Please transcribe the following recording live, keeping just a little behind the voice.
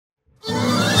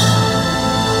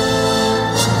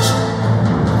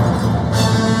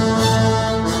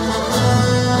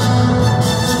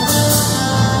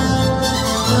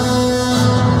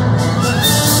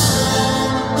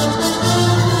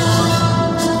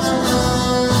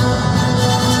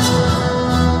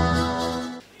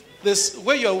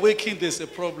where you are working, there's a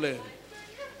problem.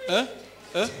 Huh?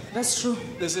 Huh? That's true.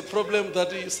 There's a problem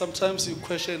that sometimes you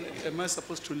question, am I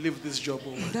supposed to leave this job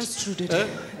or what? That's true, Daddy. Huh?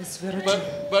 It's very true.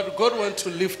 But God wants to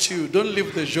lift you. Don't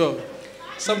leave the job.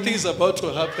 Something is about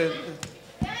to happen.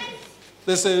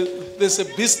 There's a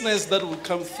business that will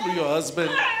come through your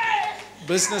husband.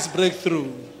 Business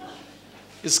breakthrough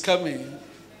is coming.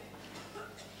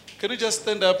 Can you just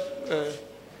stand up?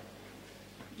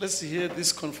 Let's hear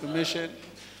this confirmation.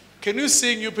 Can you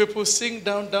sing, you people? Sing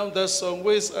down that song.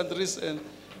 Where's Andres? And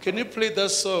can you play that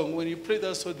song? When you play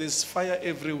that song, there's fire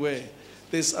everywhere.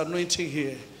 There's anointing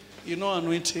here. You know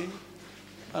anointing?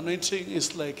 Anointing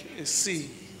is like a sea.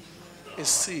 A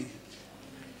sea.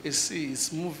 A sea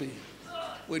is moving.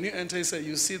 When you enter inside,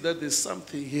 you see that there's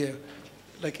something here,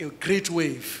 like a great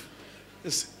wave.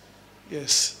 Yes.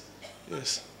 Yes.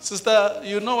 Yes. Sister,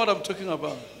 you know what I'm talking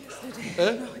about? Yes,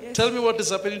 no, yes. Tell me what is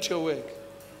happening to your work.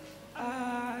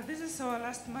 This is our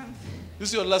last month. This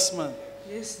is your last month?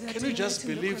 Yes. Can you just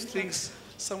believe things?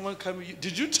 Someone coming.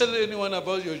 Did you tell anyone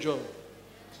about your job?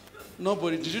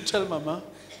 Nobody. Did you tell Mama?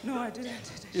 No, I didn't.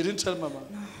 You didn't tell Mama?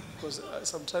 No. Because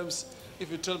sometimes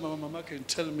if you tell Mama, Mama can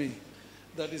tell me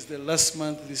that is the last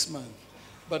month this month.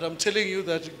 But I'm telling you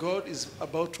that God is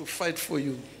about to fight for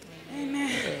you.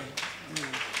 Amen.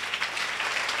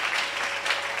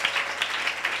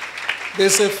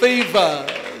 There's a favor.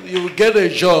 You get a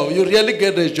job. You really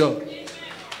get a job.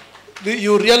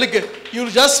 You'll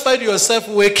just find yourself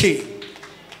working.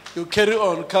 You carry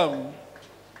on, come.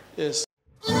 Yes.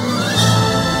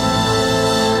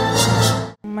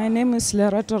 My name is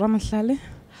Lerato Ramhlale.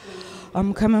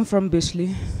 I'm coming from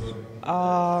Bishley.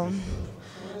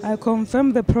 I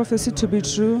confirm the prophecy to be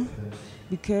true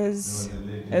because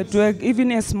at work,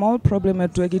 even a small problem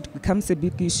at work, it becomes a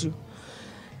big issue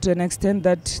to an extent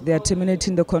that they are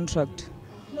terminating the contract,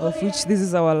 of which this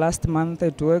is our last month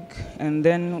at work, and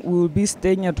then we will be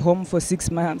staying at home for 6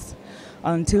 months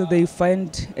until they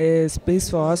find a space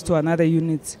for us to another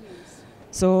unit.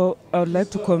 So I would like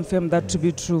to confirm that to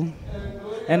be true.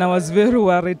 And I was very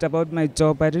worried about my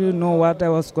job. I didn't know what I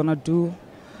was going to do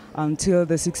until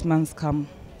the 6 months come.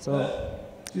 So.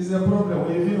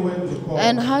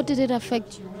 And how did it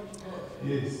affect you?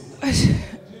 Yes.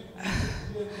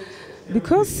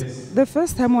 Because the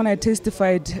first time when I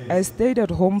testified, I stayed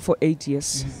at home for 8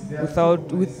 years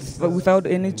without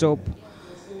any job.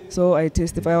 So I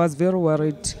testified. I was very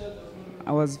worried.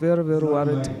 I was very, very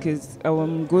worried because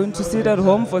I'm going to sit at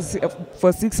home for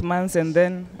 6 months and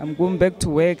then I'm going back to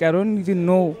work. I don't even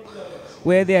know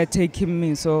where they are taking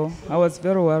me. So I was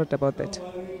very worried about that.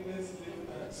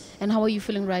 And how are you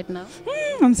feeling right now?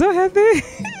 I'm so happy.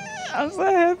 I'm so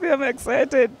happy. I'm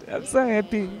excited. I'm so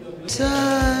happy.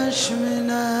 Touch me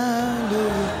now,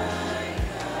 Lord.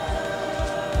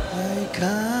 I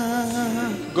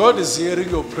can't. God is hearing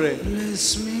your prayer.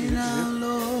 Bless me now,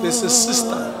 Lord. There's a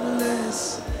sister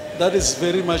that is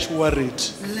very much worried.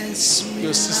 Bless me.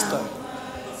 Your sister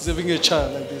is having a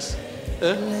child like this.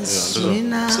 Bless me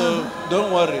now. So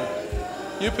don't worry.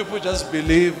 You people just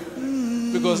believe,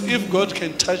 because if God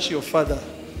can touch your father,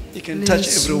 He can touch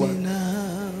everyone.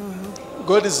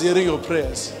 God is hearing your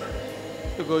prayers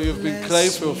because you've been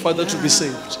crying for your father to be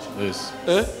saved. Yes.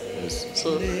 Yes.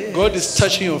 So God is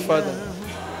touching your father,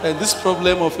 and this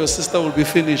problem of your sister will be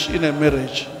finished in a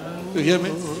marriage. You hear me?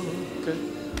 Okay.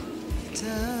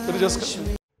 Can you just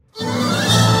come?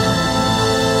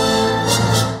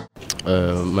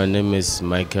 My name is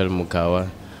Michael Mukawa,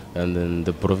 and then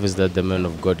the prophecy that the man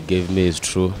of God gave me is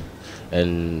true,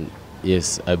 and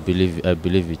yes, I believe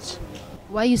it.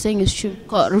 Why are you saying it's true?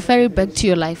 Refer it back to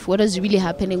your life. What is really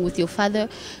happening with your father,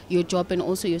 your job, and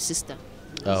also your sister?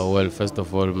 Well, first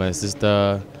of all, my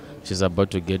sister, she's about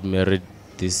to get married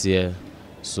this year.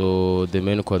 So the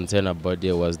main concern about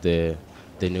it was the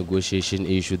negotiation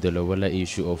issue, the lobola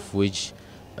issue, of which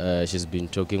she's been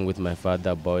talking with my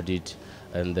father about it.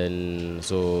 And then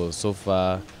so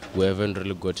far, we haven't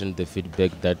really gotten the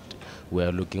feedback that we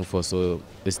are looking for, so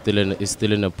it's still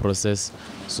in a process.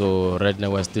 So right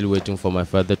now we're still waiting for my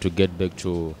father to get back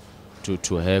to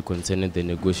her concerning the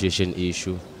negotiation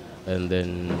issue, and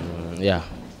then yeah.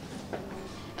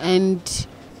 And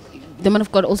the man of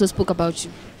God also spoke about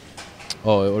you.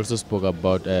 Oh, he also spoke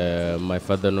about my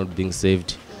father not being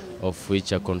saved, of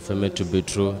which I confirm it to be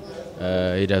true.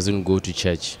 He doesn't go to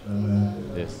church.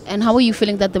 Yes. And how are you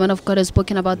feeling that the man of God has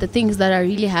spoken about the things that are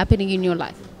really happening in your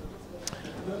life?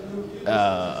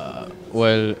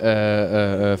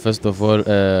 First of all,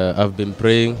 I've been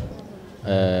praying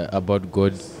about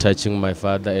God touching my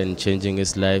father and changing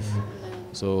his life.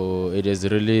 So it has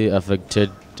really affected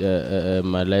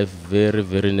my life very,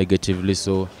 very negatively.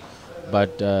 So,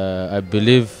 but I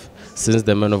believe since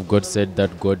the man of God said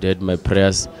that God heard my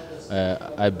prayers,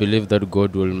 I believe that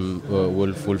God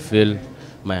will fulfill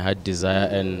my heart desire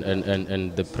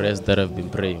and the prayers that I've been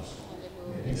praying.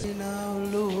 Now,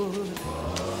 Lord,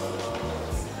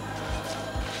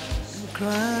 I'm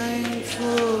crying for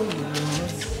you,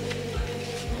 Lord.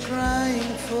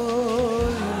 Crying for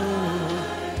you, Lord.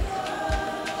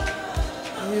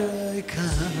 Here I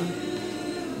come.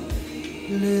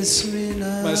 Bless me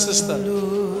now, My sister.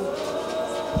 Lord.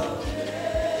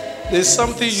 There's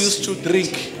something you used to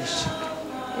drink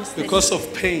Yes, because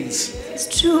of pains.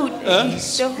 it's true. Huh?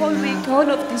 The whole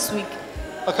of this week.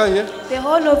 I can't hear. The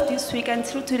whole of this week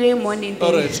until today morning.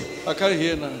 All right, I can't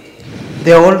hear now.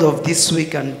 The whole of this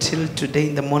week until today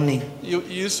in the morning. You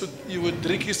were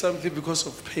drinking something because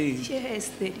of pain. Yes,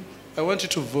 Daddy. I want you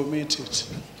to vomit it.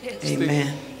 Yes.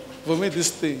 Amen. Vomit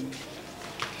this thing.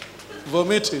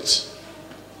 Vomit it.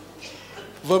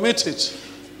 Vomit it.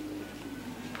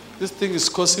 This thing is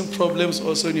causing problems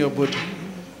also in your body.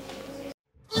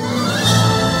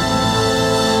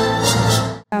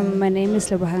 My name is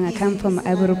Lebohang. I come from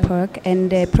Ivory Park, and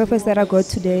the prophecy that I got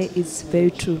today is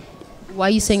very true. Why are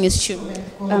you saying it's true?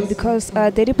 Because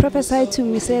Daddy prophesied to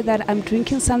me, said that I'm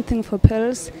drinking something for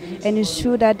pills, and it's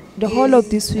true that the whole of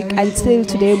this week until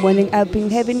today morning, I've been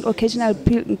having occasional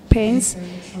pains,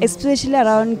 especially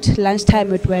around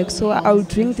lunchtime at work. So I'll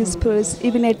drink these pills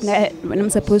even at night when I'm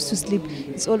supposed to sleep.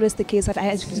 It's always the case that I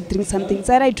have to drink something. It's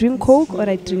either I drink Coke or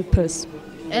I drink pills.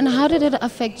 And how did it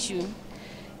affect you?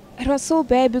 It was so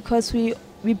bad because we're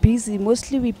busy.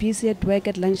 Mostly we're busy at work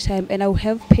at lunchtime, and I'll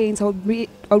have pains. I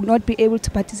would not be able to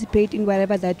participate in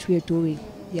whatever that we're doing.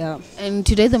 Yeah. And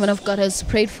today the man of God has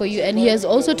prayed for you, and he has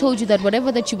also told you that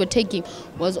whatever that you were taking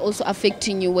was also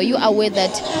affecting you. Were you aware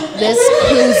that these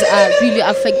pills are really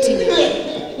affecting you?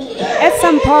 At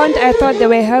some point, I thought they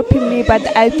were helping me, but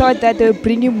I thought that they were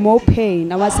bringing more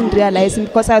pain. I wasn't realizing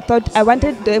because I thought I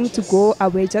wanted them to go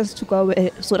away, just to go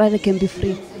away so that I can be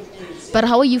free. But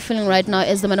how are you feeling right now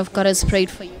as the man of God has prayed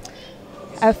for you?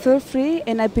 I feel free,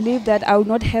 and I believe that I will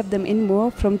not have them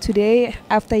anymore. From today,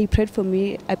 after he prayed for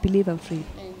me, I believe I'm free.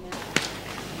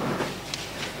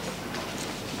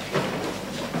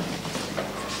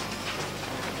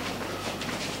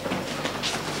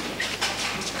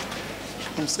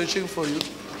 I'm searching for you.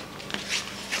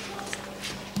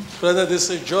 Brother, there's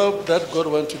a job that God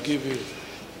wants to give you.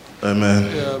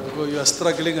 Amen. Yeah, because you are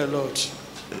struggling a lot.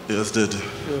 Yes, Daddy.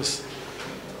 Yes.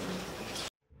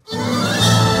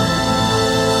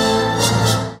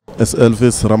 It's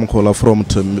Elvis Ramkola from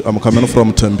I'm coming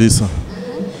from Tembisa.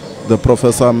 The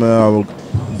professor,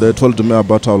 they told me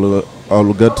about I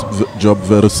will get job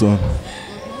very soon.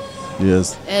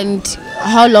 Yes. And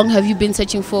how long have you been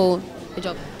searching for a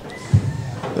job?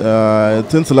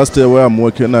 Since last year where I'm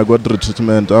working, I got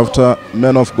retreatment. After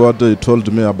man of God, he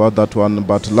told me about that one.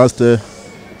 But last year,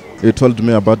 he told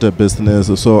me about a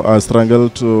business. So I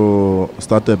struggled to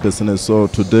start a business. So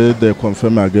today they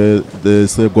confirm again. They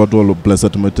say God will bless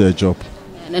me with a job.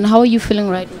 And how are you feeling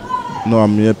right now? No,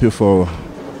 I'm happy for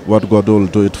what God will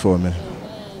do it for me.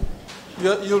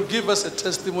 You'll give us a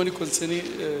testimony concerning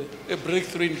a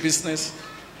breakthrough in business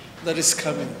that is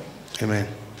coming. Amen.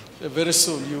 Very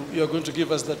soon, you are going to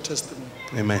give us that testimony.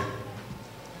 Amen.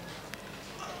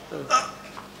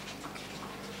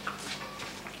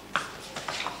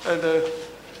 And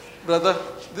brother,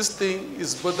 this thing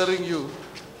is bothering you.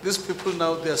 These people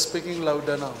now, they are speaking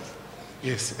louder now.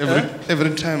 Yes,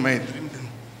 every time I dream them.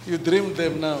 You dream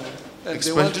them now, and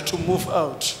they want you to move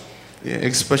out. Yeah,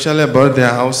 especially about their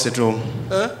house at home.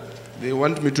 Huh? They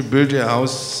want me to build a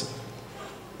house.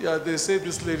 Yeah, they say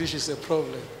this lady, she's a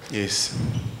problem. Yes.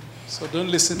 So don't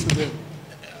listen to them.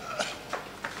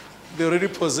 They already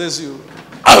possess you.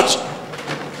 Ouch!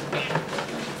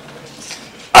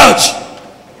 Ouch!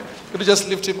 Could you just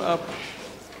lift him up?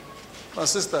 My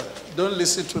sister, don't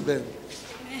listen to them.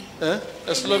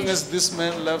 As long as this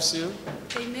man loves you,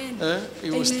 Amen. he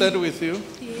will stand with you.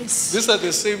 Yes. These are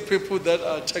the same people that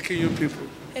are attacking you people.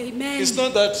 Amen. It's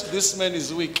not that this man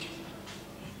is weak,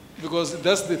 because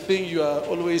that's the thing you are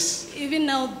always... Even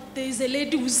now, there is a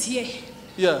lady who's here.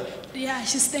 Yeah. Yeah,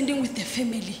 she's standing with the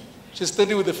family. She's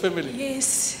standing with the family?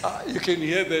 Yes. You can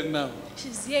hear them now.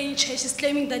 She's here in church. She's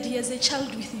claiming that he has a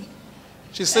child with him.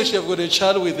 She said she have got a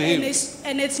child with him.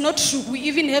 And it's not true. We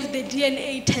even have the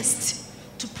DNA test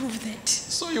to prove that.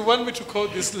 So you want me to call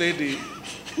this lady?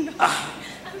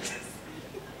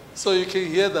 So you can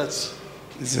hear that.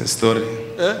 It's a story.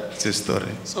 Eh? It's a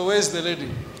story. So where is the lady?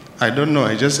 I don't know.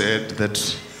 I just heard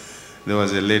that there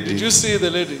was a lady. Did you see the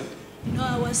lady? No,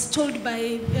 I was told by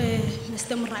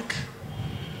Mr. Muraka.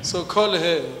 So call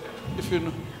her if you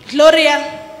know.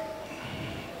 Gloria.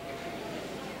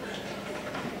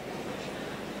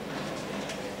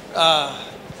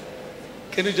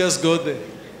 Can you just go there?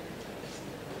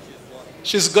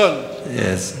 She's gone.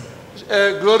 Yes.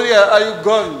 Gloria, are you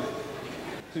gone?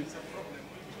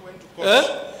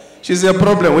 She's a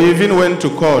problem. We even went to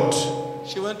court.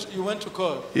 You went to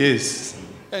court? Yes.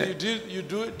 And you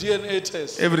do DNA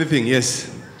test? Everything, yes.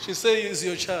 She says he's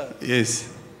your child?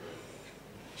 Yes.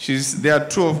 There are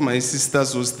two of my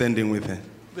sisters who are standing with her.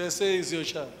 They say he's your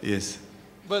child? Yes.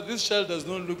 But this child does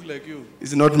not look like you.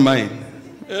 It's not mine.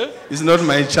 It's not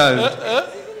my child.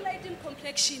 It's even light in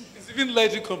complexion. It's even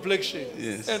light in complexion.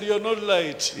 Yes. And you're not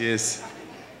light. Yes.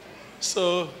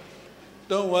 So,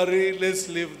 don't worry, let's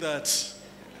leave that.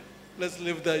 Let's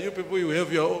leave that. You people, you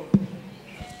have your own.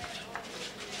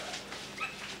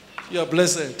 You are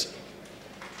blessed.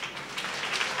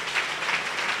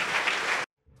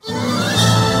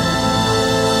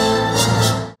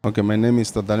 Okay, my name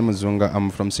is Tadani Muzunga. I'm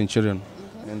from Centurion.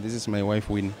 And this is my wife,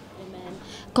 Winnie.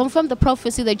 Confirm the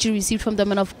prophecy that you received from the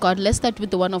man of God. Let's start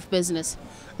with the one of business.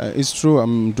 It's true,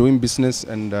 I'm doing business,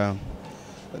 and at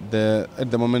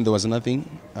the moment there was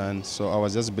nothing, and so I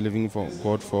was just believing for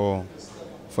God for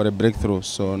a breakthrough.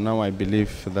 So now I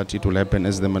believe that it will happen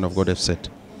as the man of God has said.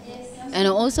 And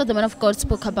also the man of God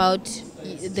spoke about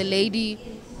the lady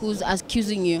who's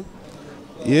accusing you.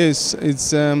 Yes, it's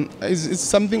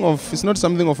something of, it's not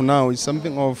something of now, it's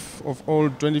something of all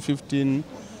 2015.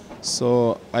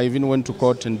 So I even went to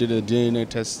court and did a DNA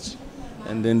test,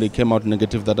 and then they came out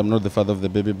negative that I'm not the father of the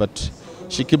baby. But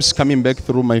she keeps coming back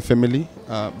through my family,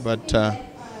 but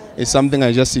it's something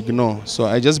I just ignore. So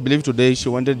I just believe today she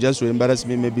wanted just to embarrass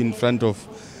me, maybe in front of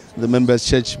the members'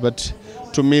 church, but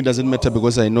to me it doesn't matter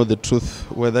because I know the truth.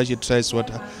 Whether she tries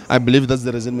what, I believe that's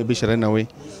the reason maybe she ran away.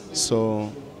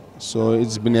 So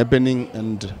it's been happening,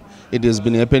 and it has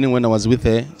been happening when I was with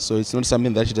her, so it's not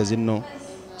something that she doesn't know.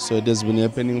 So it has been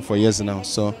happening for years now.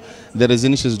 So the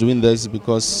reason she's doing this is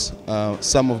because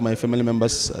some of my family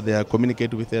members, they are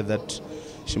communicating with her that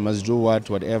she must do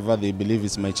whatever they believe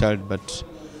is my child, but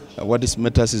what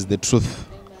matters is the truth.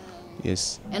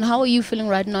 Yes. And how are you feeling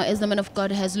right now as the man of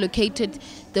God has located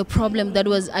the problem that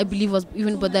was, I believe, was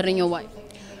even bothering your wife?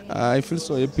 I feel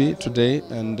so happy today,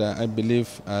 and I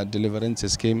believe deliverance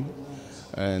has came,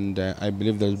 and I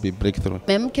believe there will be breakthrough.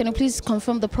 Ma'am, can you please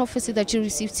confirm the prophecy that you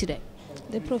received today?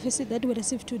 The prophecy that we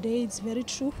received today is very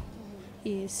true.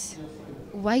 Yes.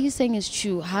 Why are you saying it's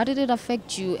true? How did it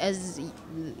affect you as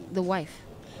the wife?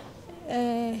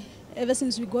 Ever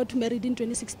since we got married in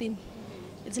 2016.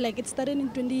 It's like it started in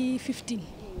 2015.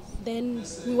 Then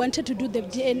we wanted to do the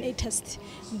DNA test,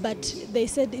 but they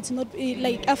said it's not,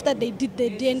 like after they did the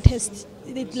DNA test,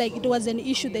 it was an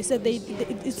issue. They said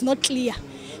it's not clear.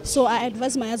 So I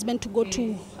advised my husband to go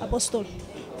to Apostle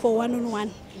for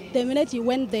one-on-one. The minute he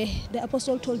went there, the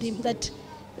Apostle told him that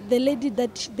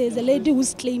there's a lady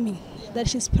who's claiming that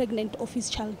she's pregnant of his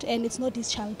child, and it's not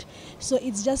his child. So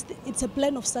it's a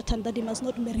plan of Satan that he must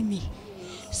not marry me.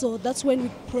 So that's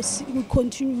when we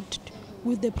continued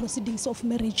with the proceedings of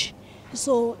marriage.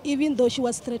 So even though she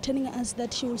was threatening us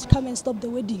that she would come and stop the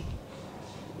wedding,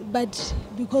 but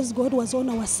because God was on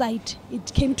our side,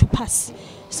 it came to pass.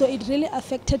 So it really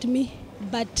affected me,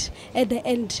 but at the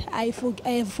end, I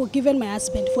have forgiven my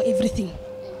husband for everything.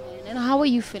 And how are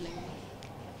you feeling?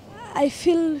 I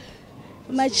feel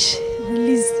much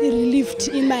relieved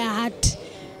in my heart,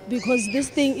 because this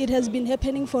thing, it has been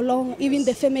happening for long. Even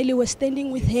the family were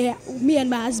standing with her. Me and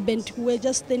my husband, we were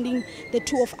just standing, the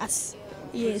two of us.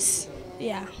 Yes,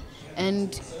 yeah.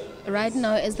 And right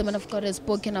now, as the man of God has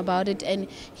spoken about it and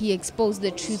he exposed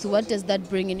the truth, what does that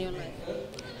bring in your life?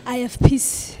 I have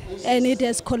peace, and it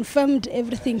has confirmed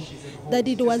everything, that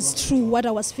it was true what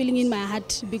I was feeling in my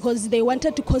heart, because they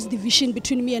wanted to cause division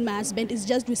between me and my husband. It's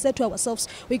just we said to ourselves,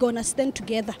 we're going to stand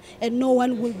together and no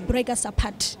one will break us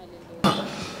apart.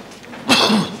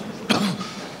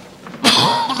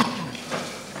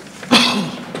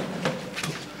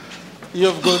 You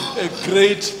have got a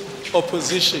great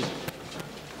opposition.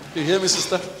 You hear me,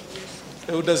 sister?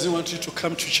 Who doesn't want you to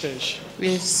come to church?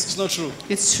 Yes. It's not true.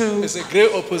 It's true. It's a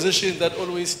great opposition that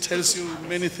always tells you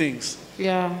many things.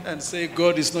 Yeah. And say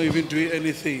God is not even doing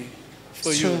anything for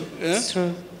It's you. true. Yeah? It's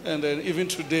true. And then even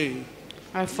today,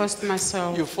 I forced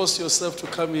myself. you forced yourself to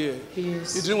come here.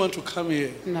 Yes. You didn't want to come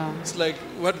here. No. It's like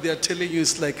what they are telling you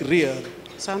is like real.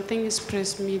 Something is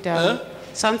pressing me down. Huh?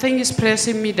 Something is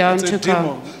pressing me down it's to a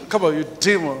demon. Come on, you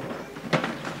demon.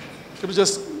 Can you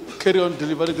just carry on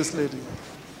delivering this lady?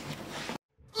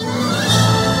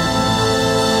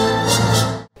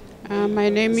 My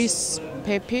name is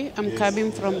Pepe. I'm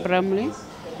coming from Bramley.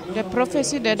 The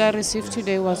prophecy that I received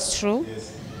today was true.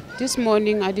 This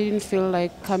morning I didn't feel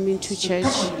like coming to church.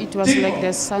 It was like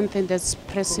there's something that's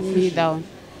pressing me down.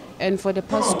 And for the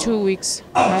past 2 weeks,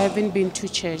 I haven't been to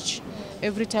church.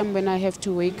 Every time when I have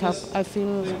to wake up, I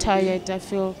feel tired.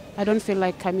 I don't feel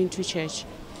like coming to church.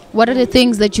 What are the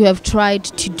things that you have tried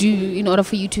to do in order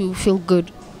for you to feel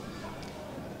good?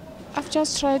 I've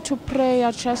just tried to pray.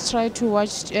 I just tried to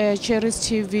watch Cherry's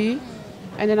TV,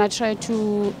 and then I tried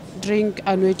to drink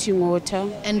anointing water.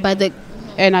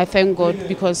 And I thank God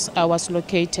because I was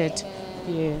located.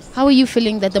 Yes. How are you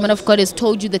feeling that the man of God has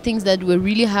told you the things that were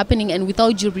really happening and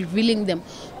without you revealing them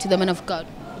to the man of God?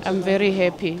 I'm very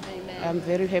happy. I'm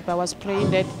very happy. I was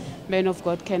praying that man of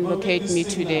God can locate me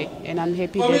today, and I'm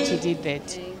happy that he did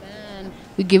that. Amen.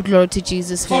 We give glory to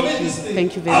Jesus. Thank you.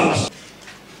 Thank you very much.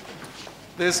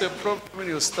 There's a problem in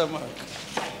your stomach.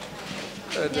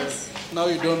 And, Yes. now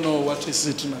you don't know what is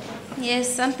it now.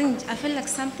 Yes, something. I feel like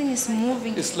something is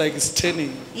moving. It's like it's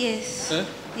turning. Yes. Eh?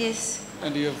 Yes.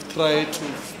 And you have tried to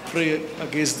pray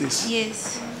against this.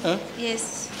 Yes. Huh?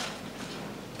 Yes.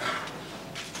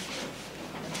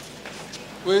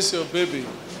 Where's your baby?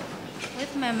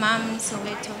 With my mom in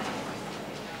Soweto.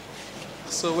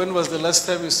 So when was the last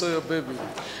time you saw your baby?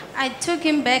 I took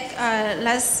him back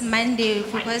last Monday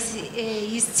because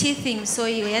he's teething, so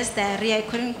he has diarrhea. I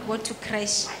couldn't go to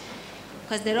crash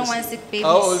because they don't want sick babies.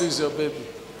 How old is your baby?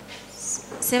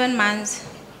 7 months.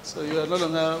 So you are no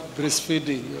longer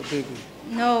breastfeeding your baby.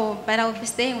 No, but I'll be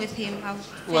staying with him.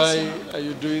 Why are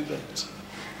you doing that?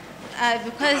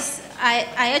 Because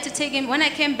I had to take him, when I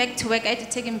came back to work, I had to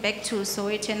take him back to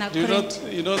Soweto and I couldn't.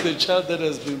 You know the child that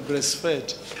has been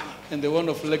breastfed and the one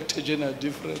of lactogen are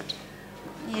different?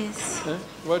 Yes. Eh?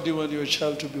 Why do you want your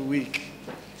child to be weak?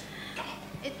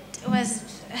 It was,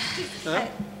 Huh?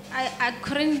 I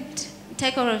couldn't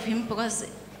take care of him because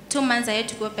 2 months I had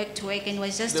to go back to work and it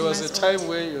was just There 2 was a months time old.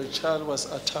 where your child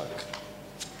was attacked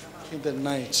in the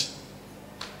night.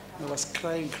 He was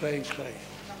crying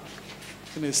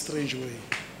in a strange way.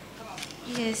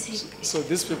 Yes. So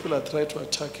these people are trying to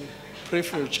attack you. Pray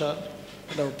for your child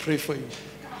and I'll pray for you.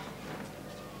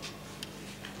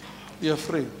 You're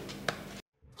free.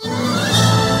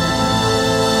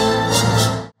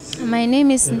 My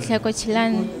name is Nhleko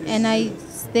Chilan and I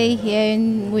stay here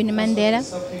in Winnie-Mandela.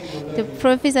 The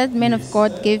prophecy that man of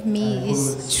God gave me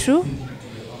is true.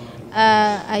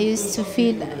 I used to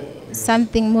feel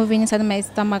something moving inside my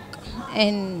stomach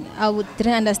and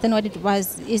didn't understand what it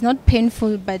was. It's not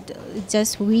painful, but it's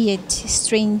just weird,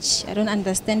 strange. I don't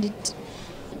understand it.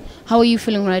 How are you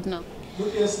feeling right now?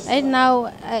 Right now,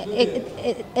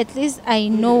 at least I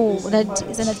know that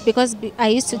it's not, because I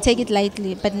used to take it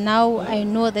lightly, but now I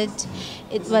know that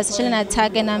it was actually an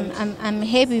attack, and I'm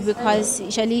happy because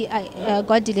actually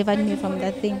God delivered me from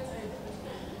that thing.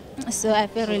 So I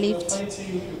feel relieved.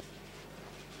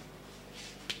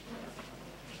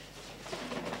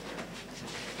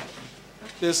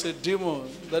 There's a demon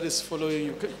that is following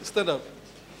you. Stand up.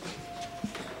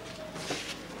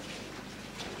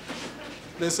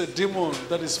 There's a demon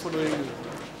that is following you.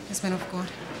 Yes, man of God.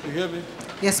 You hear me?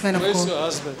 Yes, man of Where's God. your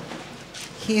husband?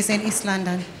 He is in East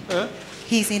London. Huh?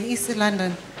 He is in East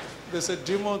London. There's a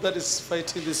demon that is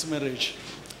fighting this marriage.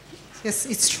 Yes,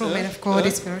 it's true, man of God.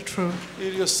 It's very true. You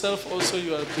yourself also,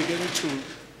 you are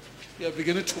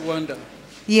beginning to wonder.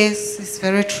 Yes, it's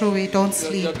very true. We don't You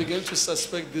sleep. are beginning to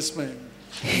suspect this man.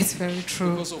 It's very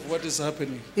true. Because of what is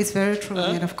happening. It's very true,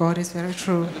 man of God. It's very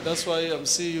true. And that's why I'm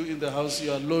seeing you in the house.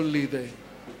 You are lonely there.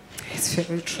 It's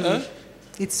very true. Huh?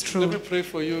 It's true. Let me pray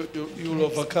for you. You will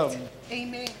overcome.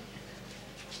 Amen.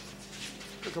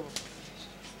 Come on.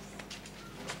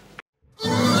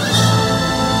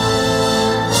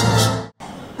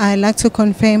 I'd like to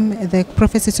confirm the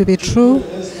prophecy to be true.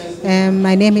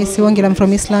 My name is Siwongila. I'm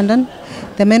from East London.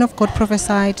 The man of God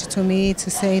prophesied to me to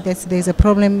say that there's a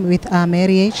problem with our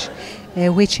marriage,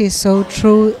 which is so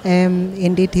true.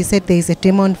 Indeed, he said there's a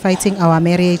demon fighting our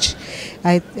marriage.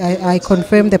 I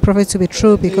confirm the prophecy to be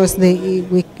true because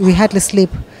we hardly sleep.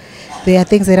 There are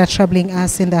things that are troubling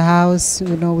us in the house.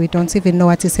 You know, we don't even know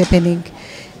what is happening.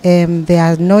 There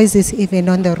are noises even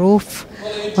on the roof.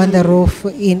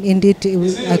 Indeed,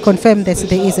 I confirm that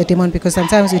there is a demon because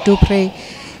sometimes we do pray,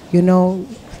 you know,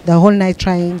 the whole night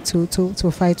trying to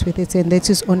fight with it, and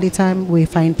that is only time we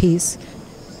find peace.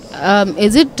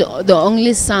 Is it the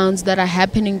only sounds that are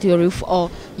happening to your roof,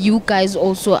 or you guys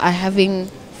also are having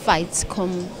fights?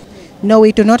 No,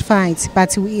 we do not fight,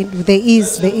 but there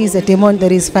is a demon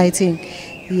that is fighting.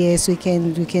 Yes, we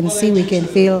can see, we can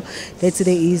feel that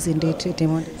there is indeed a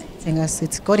demon fighting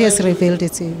us. God has revealed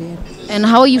it to you. And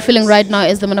how are you feeling right now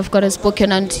as the man of God has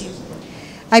spoken unto you?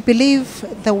 I believe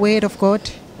the word of God,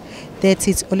 that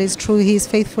it's always true. He is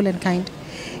faithful and kind,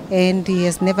 and he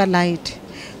has never lied.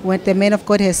 What the man of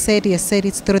God has said, he has said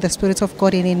it's through the Spirit of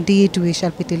God, and indeed we shall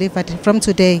be delivered. From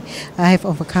today, I have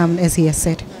overcome, as he has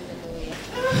said.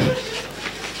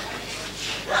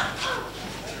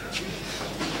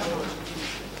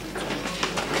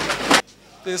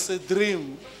 There's a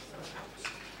dream.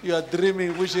 You are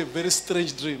dreaming, which is a very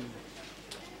strange dream,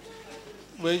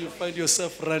 where you find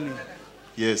yourself running.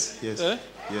 Yes, yes,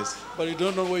 yes. But you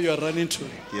don't know where you are running to.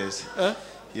 Yes,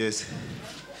 yes.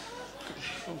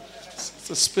 It's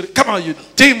a spirit. Come on, you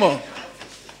demon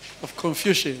of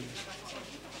confusion.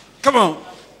 Come on,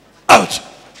 out.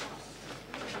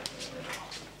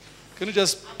 Can you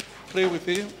just pray with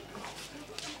him?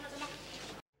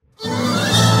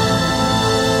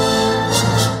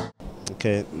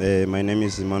 Okay, my name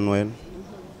is Emmanuel.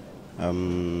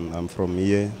 I'm from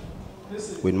here,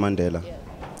 with Mandela.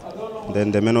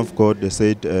 Then the man of God, they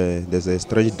said there's a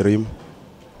strange dream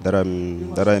that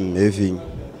I'm having,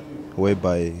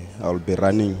 whereby I'll be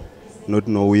running, not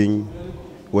knowing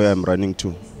where I'm running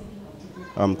to.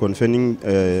 I'm confirming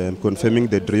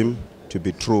the dream to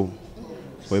be true,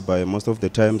 whereby most of the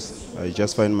times I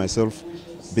just find myself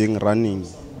being running,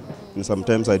 and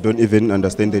sometimes I don't even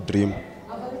understand the dream.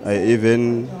 I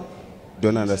even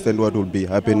don't understand what will be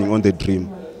happening on the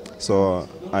dream. So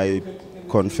I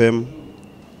confirm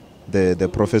the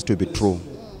prophecy to be true.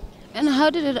 And how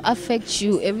did it affect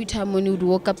you every time when you would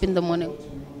wake up in the morning?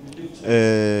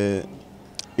 It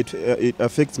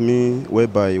affects me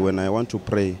whereby when I want to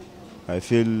pray, I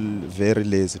feel very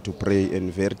lazy to pray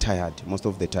and very tired most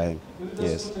of the time.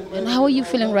 Yes. And how are you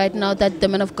feeling right now that the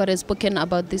man of God has spoken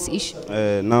about this issue?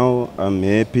 Now I'm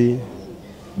happy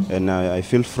and I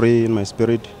feel free in my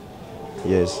spirit.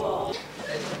 Yes.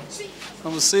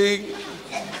 I'm saying,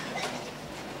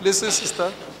 listen,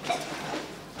 sister.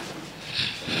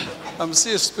 I'm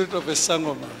seeing a spirit of a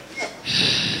sangoma.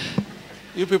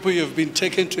 You people, you have been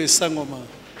taken to a sangoma.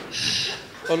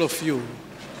 All of you.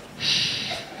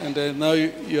 And then now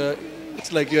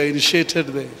it's like you are initiated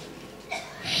there.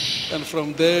 And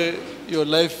from there, your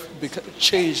life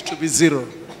changed to be zero.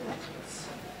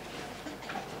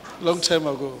 Long time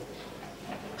ago.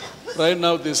 Right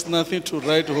now, there's nothing to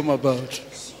write home about.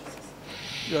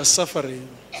 You are suffering.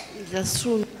 That's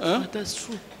true. Huh? That's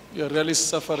true. You are really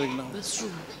suffering now. That's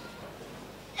true.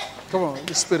 Come on,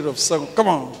 the spirit of song. Come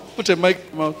on, put a mic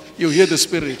in your mouth. You hear the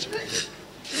spirit.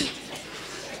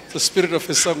 The spirit of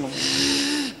a song.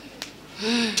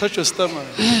 Touch your stomach.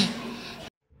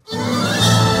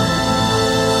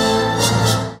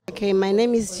 Okay, my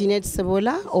name is Jeanette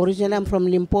Sebola. Originally, I'm from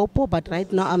Limpopo, but right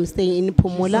now I'm staying in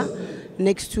Pomola,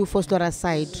 next to Fostora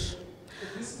side.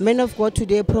 Man of God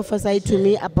today prophesied to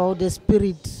me about the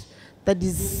spirit that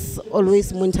is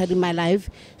always monitoring my life,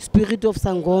 spirit of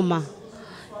Sangoma.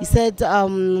 He said,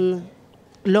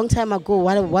 long time ago,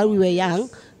 while we were young,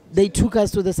 they took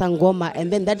us to the Sangoma,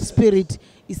 and then that spirit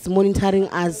is monitoring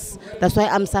us. That's why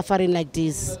I'm suffering like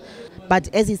this.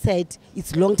 But as he said,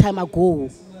 it's long time ago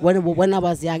when I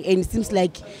was young, and it seems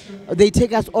like they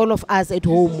take us, all of us at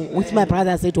home, with my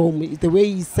brothers at home, the way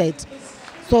he said.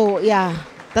 So yeah,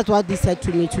 that's what he said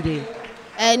to me today.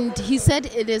 And he said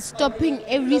it is stopping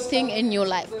everything in your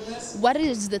life. What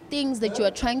is the things that you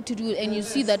are trying to do and you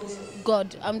see that,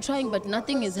 God, I'm trying but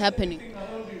nothing is happening?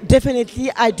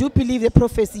 Definitely, I do believe the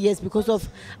prophecy, yes, because of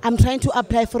I'm trying to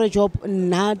apply for a job,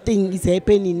 nothing is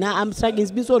happening. Now I'm struggling,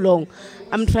 it's been so long.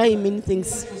 I'm trying many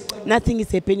things, nothing is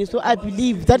happening. So I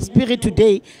believe that spirit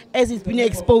today, as it's been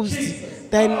exposed,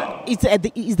 then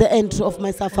it's the end of my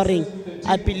suffering.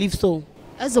 I believe so.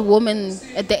 As a woman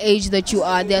at the age that you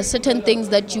are, there are certain things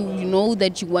that you know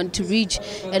that you want to reach,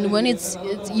 and when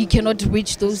you cannot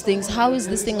reach those things, how is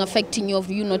this thing affecting you of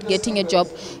you not getting a job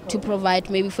to provide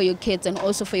maybe for your kids and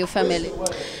also for your family?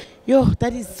 Yo,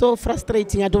 that is so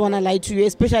frustrating. I don't want to lie to you,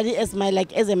 especially as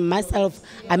myself,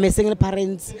 I'm a single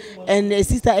parent and a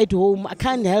sister at home. I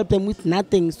can't help them with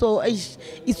nothing. So it's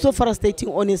so frustrating,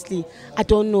 honestly. I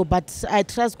don't know, but I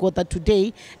trust God that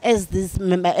today, as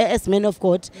man of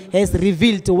God has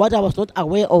revealed what I was not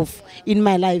aware of in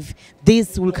my life,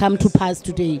 this will come to pass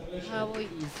today.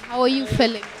 How are you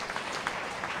feeling?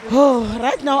 Oh,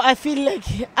 right now I feel like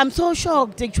I'm so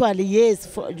shocked actually, yes,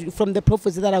 from the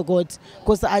prophecy that I got,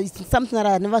 because it's something that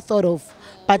I never thought of.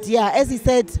 But yeah, as he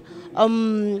said,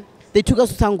 they took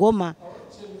us to Sangoma.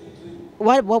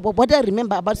 What I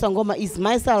remember about Sangoma is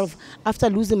myself, after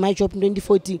losing my job in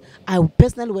 2014, I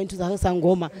personally went to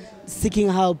Sangoma seeking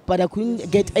help, but I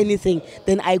couldn't get anything.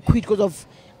 Then I quit because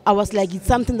I was like, it's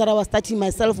something that I was starting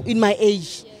myself in my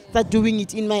age, start doing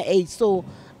it in my age. So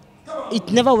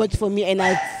it never worked for me, and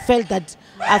I felt that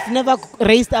I've never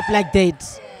raised up like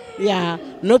that. Yeah,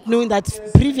 not knowing that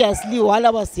previously while I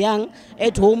was young,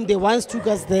 at home, they once took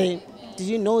us there. Did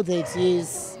you know that?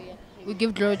 Yes. We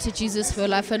give glory to Jesus for your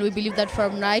life, and we believe that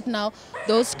from right now,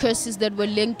 those curses that were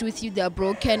linked with you, they are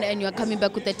broken, and you are coming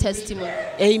back with a testimony.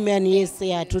 Amen. Yes,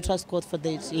 yeah, to trust God for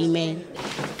that. Amen.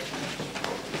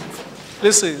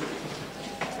 Listen,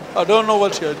 I don't know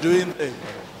what you're doing there,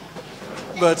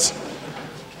 but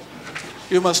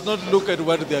you must not look at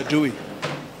what they are doing.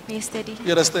 Yes, Daddy.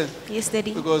 You understand? Yes,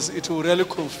 Daddy. Because it will really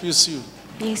confuse you.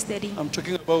 Yes, Daddy. I'm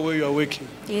talking about where you are working.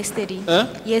 Yes, Daddy. Huh?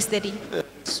 Yes, Daddy.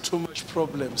 It's too much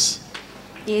problems.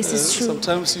 Yes, it's true.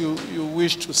 Sometimes you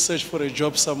wish to search for a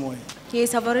job somewhere.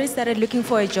 Yes, I've already started looking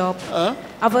for a job. Huh?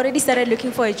 I've already started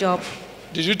looking for a job.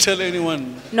 Did you tell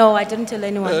anyone? No, I didn't tell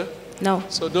anyone. No.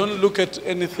 So don't look at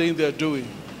anything they're doing,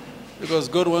 because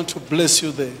God wants to bless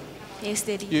you there. Yes,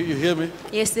 Daddy. You hear me?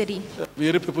 Yes, Daddy. We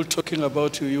hear people talking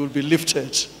about you, you will be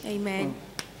lifted. Amen.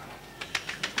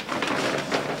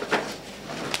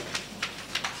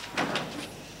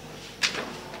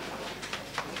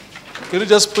 Can you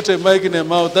just put a mic in your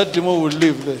mouth? That demon will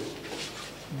leave there.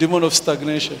 Demon of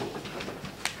stagnation.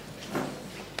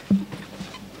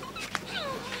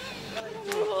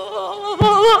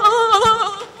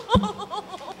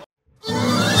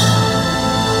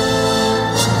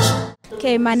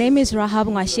 Okay, my name is Rahab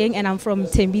Ngasheng and I'm from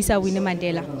Tembisa, Winnie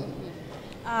Mandela.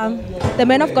 The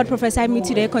man of God prophesied me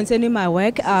today concerning my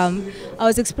work. I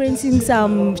was experiencing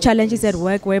some challenges at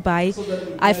work whereby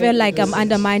I felt like I'm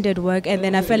undermined at work, and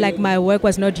then I felt like my work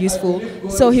was not useful.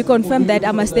 So he confirmed that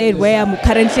I must stay where I'm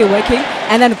currently working,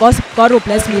 and then God will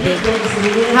bless me there.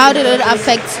 How did it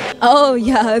affect? Oh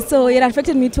yeah, so it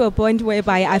affected me to a point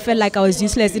whereby I felt like I was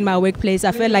useless in my workplace.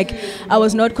 I felt like I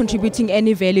was not contributing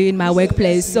any value in my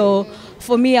workplace. So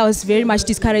for me, I was very much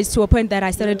discouraged to a point that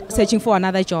I started searching for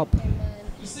another job.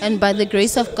 And by the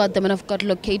grace of God, the man of God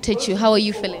located you. How are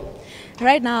you feeling?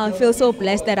 Right now, I feel so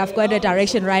blessed that I've got a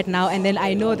direction right now, and then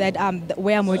I know that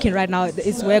where I'm working right now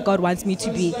is where God wants me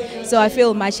to be. So I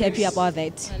feel much happy about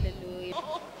that.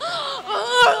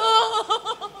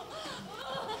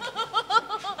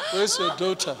 Where's your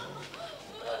daughter?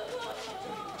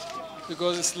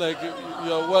 Because it's like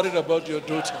you are worried about your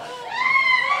daughter.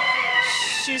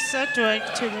 She's at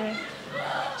work today.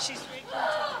 She's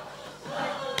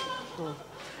working.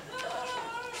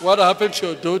 What happened to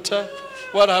your daughter?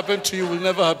 What happened to you will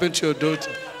never happen to your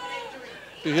daughter.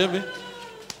 You hear me?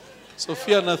 So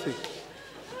fear nothing.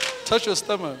 Touch your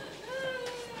stomach.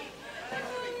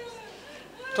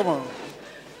 Come on.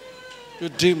 You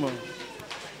demon.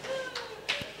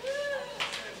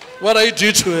 What are you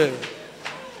doing to her?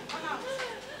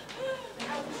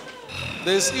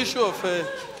 There's issue of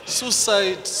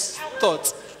suicide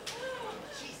thoughts.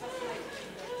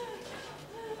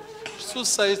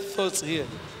 Suicide thoughts here.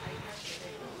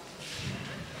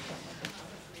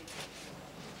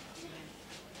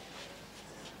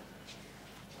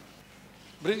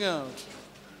 Bring out.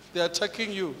 They're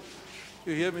attacking you.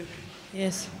 You hear me?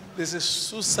 Yes. This is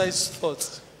suicide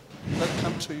thoughts that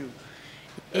come to you.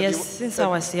 Yes, since I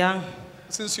was young.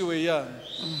 Since you were young.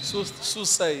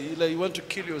 Suicide, like you want to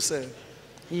kill yourself.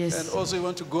 Yes. And also you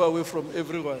want to go away from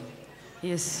everyone.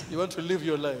 Yes. You want to live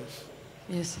your life.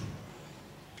 Yes.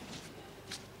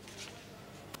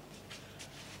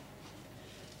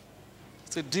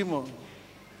 It's a demon.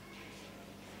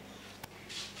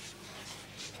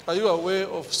 Are you aware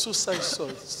of suicide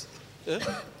thoughts? Yeah?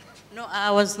 No, I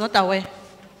was not aware.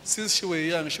 Since she was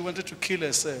young, she wanted to kill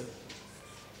herself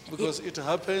because it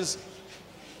happens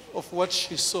of what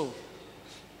she saw.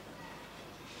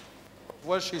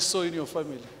 What she saw in your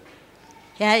family.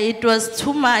 Yeah, it was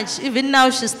too much. Even now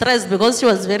she's stressed because she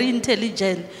was very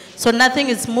intelligent. So nothing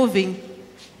is moving.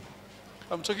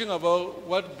 I'm talking about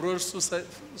what brought suicide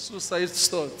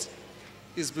thoughts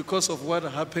is because of what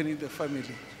happened in the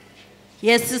family.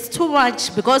 Yes, it's too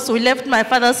much because we left my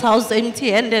father's house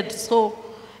empty-handed. So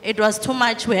it was too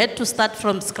much. We had to start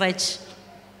from scratch.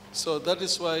 So that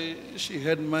is why she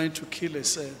had mind to kill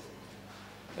herself.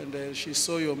 And she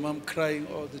saw your mom crying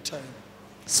all the time.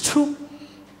 It's true.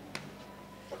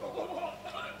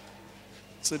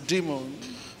 It's a demon.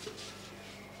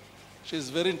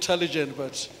 She's very intelligent,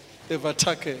 but they've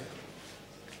attacked her.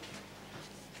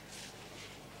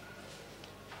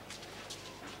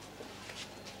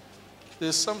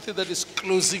 There's something that is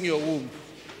closing your womb,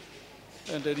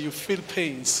 and then you feel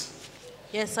pains.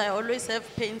 Yes, I always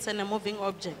have pains and a moving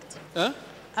object. Huh?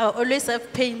 I always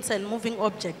have pains and moving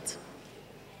object.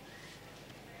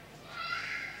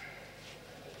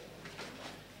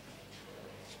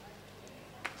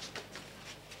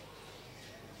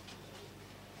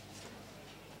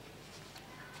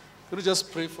 Could you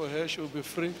just pray for her? She will be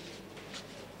free.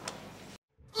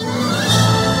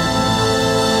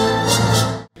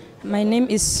 My name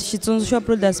is Shitsunzwa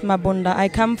Prudence Mabunda. I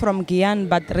come from Guyana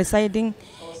but residing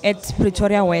at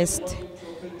Pretoria West.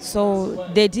 So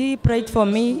Daddy prayed for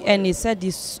me and he said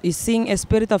he's seeing a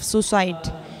spirit of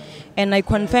suicide. And I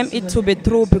confirm it to be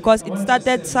true because it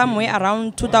started somewhere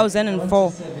around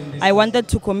 2004. I wanted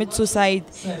to commit suicide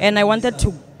and I wanted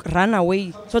to run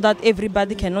away so that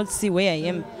everybody cannot see where I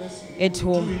am at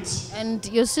home. And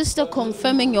your sister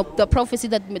confirming the prophecy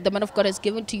that the man of God has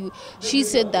given to you, she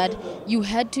said that you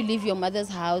had to leave your mother's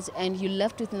house and you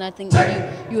left with nothing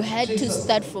and you had to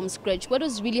start from scratch. What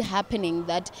was really happening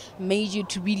that made you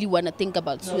to really want to think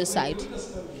about suicide?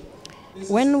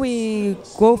 When we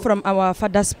go from our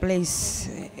father's place,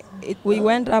 we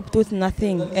went up with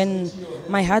nothing and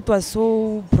my heart was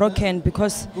so broken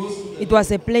because it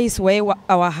was a place where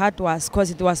our heart was,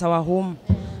 because it was our home.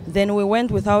 Then we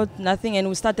went without nothing and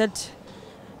we started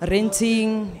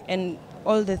renting and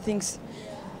all the things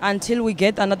until we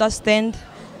get another stand.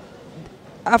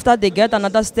 After they get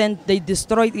another stand, they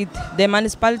destroyed it. The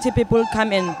municipality people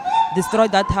come and destroy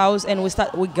that house and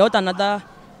we got another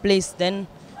place. Then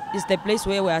it's the place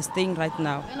where we are staying right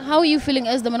now. And how are you feeling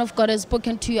as the man of God has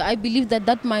spoken to you? I believe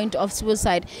that mind of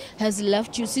suicide has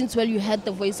left you since you heard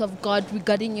the voice of God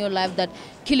regarding your life, that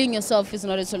killing yourself is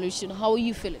not a solution. How are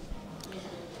you feeling?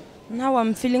 Now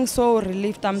I'm feeling so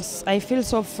relieved. I feel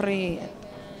so free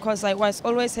because I was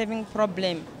always having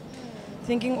problem,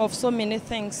 thinking of so many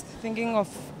things, thinking of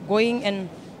going and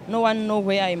no one know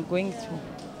where I'm going to.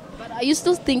 But are you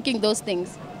still thinking those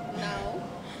things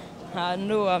now?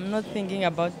 No, I'm not thinking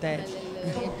about that.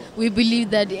 We believe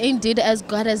that indeed as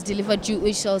God has delivered you,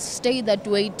 we shall stay that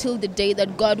way till the day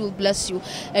that God will bless you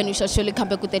and you shall surely come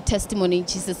back with a testimony in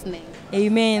Jesus' name.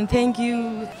 Amen. Thank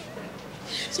you.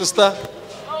 Sister,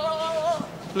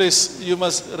 please, you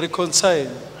must reconcile.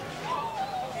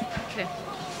 Okay.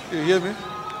 You hear me?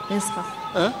 Yes, Pastor.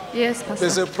 Huh? Yes, Pastor.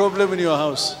 There's a problem in your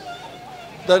house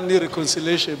that need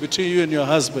reconciliation between you and your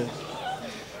husband.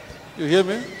 You hear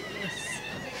me?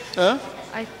 Huh?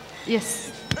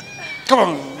 Yes. Come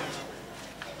on.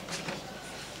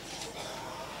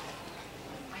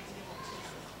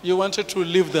 You wanted to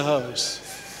leave the house.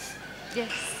 Yes.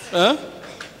 Huh?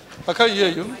 I can't hear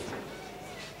you.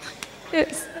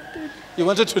 Yes, I did. You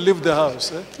wanted to leave the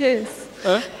house. Eh? Yes.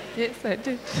 Huh? Yes, I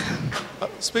did.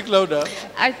 Speak louder.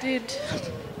 I did.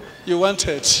 You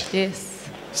wanted. Yes.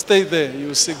 Stay there.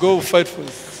 You see, go fight for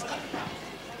it.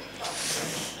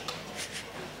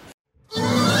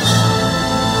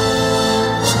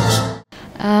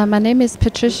 My name is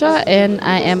Patricia and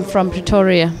I am from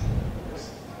Pretoria.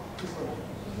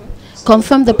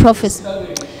 Confirm the prophecy.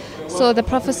 So the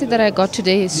prophecy that I got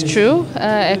today is true.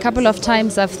 A couple of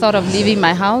times I've thought of leaving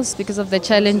my house because of the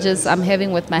challenges I'm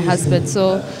having with my husband.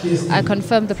 So I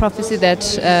confirm the prophecy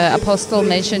that Apostle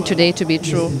mentioned today to be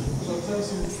true.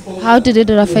 How did it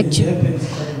affect you?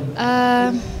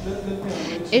 I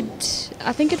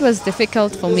think it was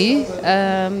difficult for me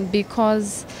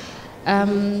because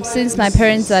since my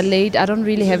parents are late, I don't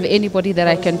really have anybody that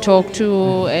I can talk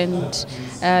to, and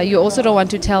you also don't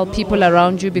want to tell people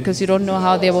around you because you don't know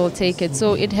how they will take it.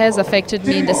 So it has affected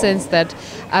me in the sense that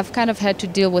I've kind of had to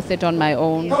deal with it on my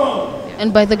own.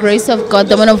 And by the grace of God,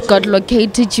 the man of God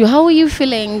located you. How are you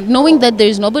feeling, knowing that there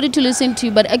is nobody to listen to,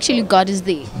 but actually God is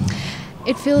there?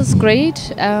 It feels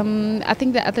great. I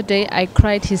think the other day I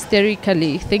cried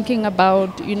hysterically, thinking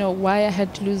about, why I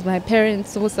had to lose my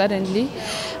parents so suddenly.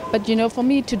 But, for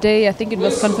me today, I think it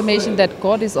was confirmation that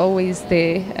God is always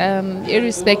there,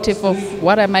 irrespective of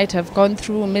what I might have gone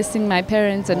through, missing my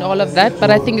parents and all of that.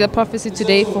 But I think the prophecy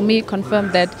today for me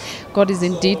confirmed that God is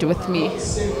indeed with me.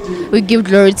 We give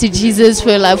glory to Jesus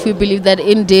for your life. We believe that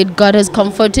indeed God has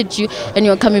comforted you and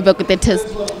you're coming back with a test.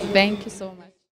 Thank you so much.